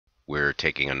we're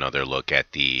taking another look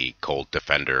at the Colt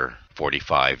Defender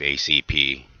 45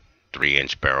 ACP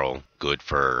 3-inch barrel, good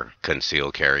for conceal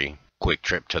carry. Quick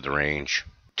trip to the range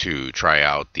to try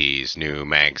out these new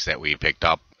mags that we picked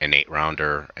up, an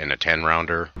 8-rounder and a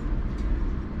 10-rounder.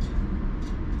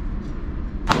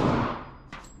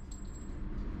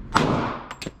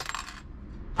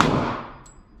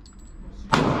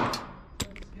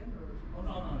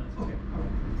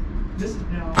 This is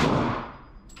now.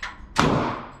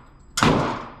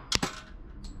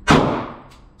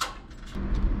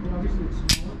 Well, obviously it's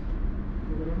small or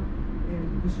whatever,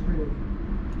 and this is really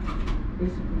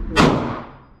basically for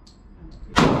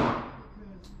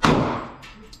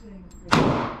because this thing is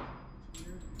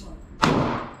weird, but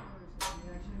it's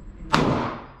reaction and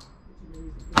it's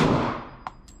amazing.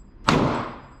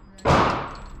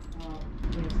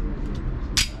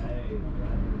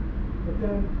 But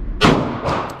then.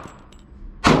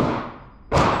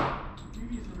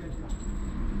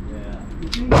 The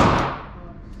thing,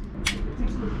 it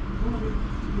takes a little bit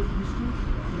to get used to.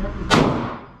 You have to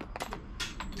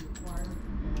acquire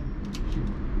and shoot.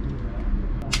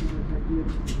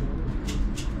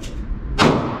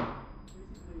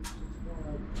 Basically, it's more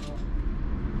like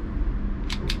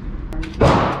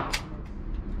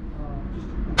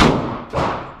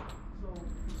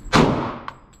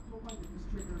so find that this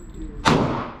trigger is smooth and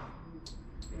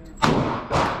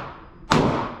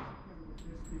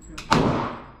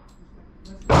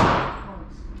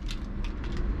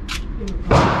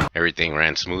Everything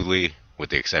ran smoothly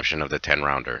with the exception of the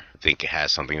 10-rounder. I think it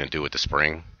has something to do with the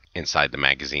spring inside the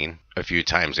magazine. A few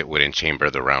times it wouldn't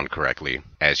chamber the round correctly,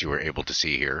 as you were able to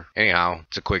see here. Anyhow,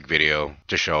 it's a quick video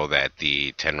to show that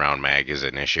the 10-round mag is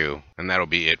an issue, and that'll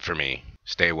be it for me.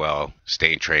 Stay well,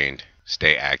 stay trained,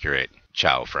 stay accurate.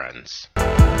 Ciao, friends.